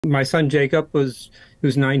My son Jacob who's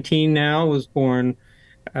 19 now, was born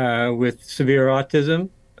with severe autism.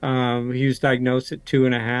 He was diagnosed at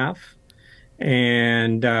 2.5,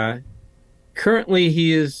 and currently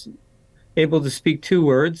he is able to speak two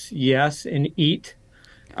words, yes and eat.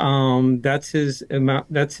 That's his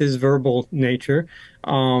amount. That's his verbal nature.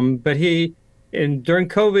 But and during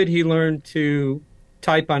COVID, he learned to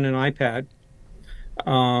type on an iPad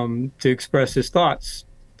to express his thoughts,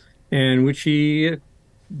 and which he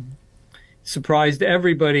surprised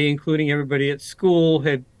everybody, including everybody at school,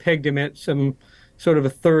 had pegged him at some sort of a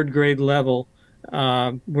third grade level,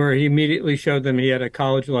 where he immediately showed them he had a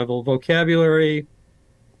college level vocabulary,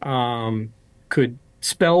 could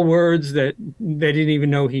spell words that they didn't even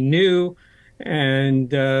know he knew, and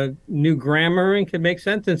knew grammar and could make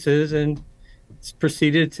sentences, and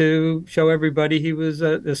proceeded to show everybody he was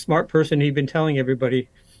the smart person he'd been telling everybody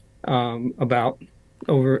about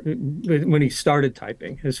over when he started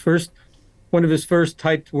typing. One of his first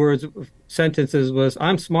typed sentences was,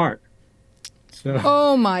 "I'm smart." So,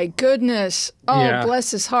 Oh my goodness. Oh, yeah,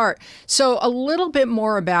 bless his heart. So, a little bit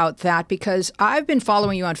more about that because I've been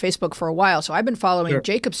following you on Facebook for a while. So, I've been following sure,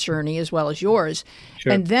 Jacob's journey as well as yours.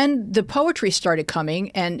 sure. And then the poetry started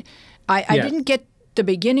coming, and I didn't Yes. get the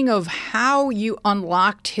beginning of how you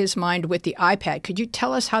unlocked his mind with the iPad. Could you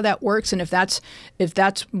tell us how that works and if that's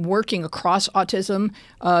working across autism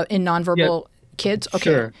in Yeah, nonverbal kids?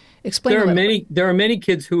 Okay, sure. explain a little bit. There are many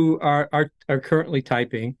kids who are currently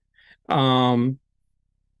typing. Um,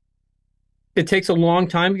 it takes a long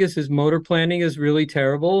time because his motor planning is really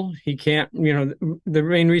terrible. He can't, the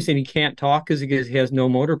main reason he can't talk is because he has no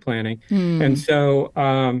motor planning. And Hmm.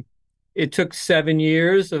 so it took 7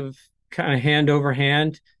 years of kind of hand over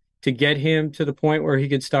hand to get him to the point where he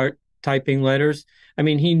could start typing letters. I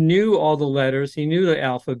mean, he knew all the letters, he knew the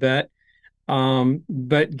alphabet,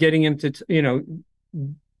 but getting him to,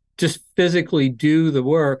 just physically do the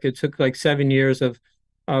work, it took like 7 years of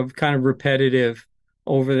kind of repetitive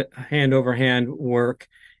over hand work.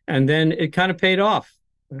 And then it kind of paid off.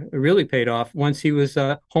 It really paid off once he was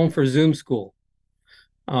home for Zoom school.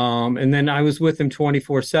 And then I was with him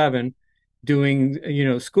 24/7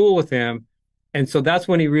 doing, school with him. And so that's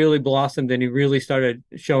when he really blossomed and he really started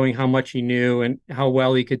showing how much he knew and how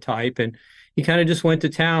well he could type. And he kind of just went to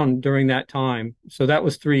town during that time. So that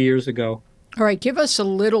was 3 years ago. All right, give us a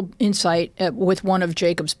little insight with one of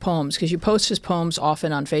Jacob's poems because you post his poems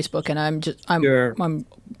often on Facebook, and Sure. I'm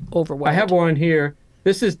I have overwhelmed. one here.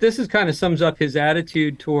 This is kind of sums up his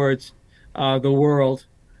attitude towards the world.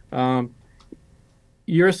 Um,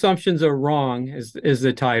 Your assumptions are wrong is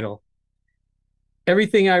the title.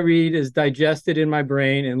 Everything I read is digested in my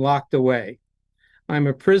brain and locked away. I'm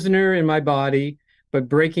a prisoner in my body, but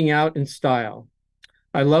breaking out in style.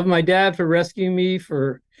 I love my dad for rescuing me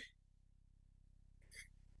from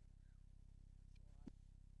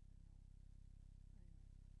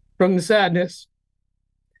the sadness.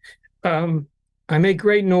 Um, I make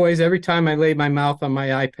great noise every time I lay my mouth on my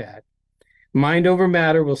iPad. Mind over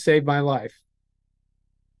matter will save my life.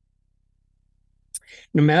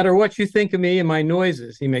 No matter what you think of me and my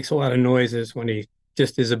noises, he makes a lot of noises when he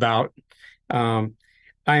just is about. Um,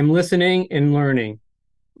 I'm listening and learning.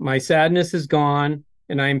 My sadness is gone,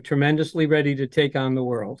 and I am tremendously ready to take on the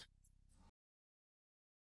world.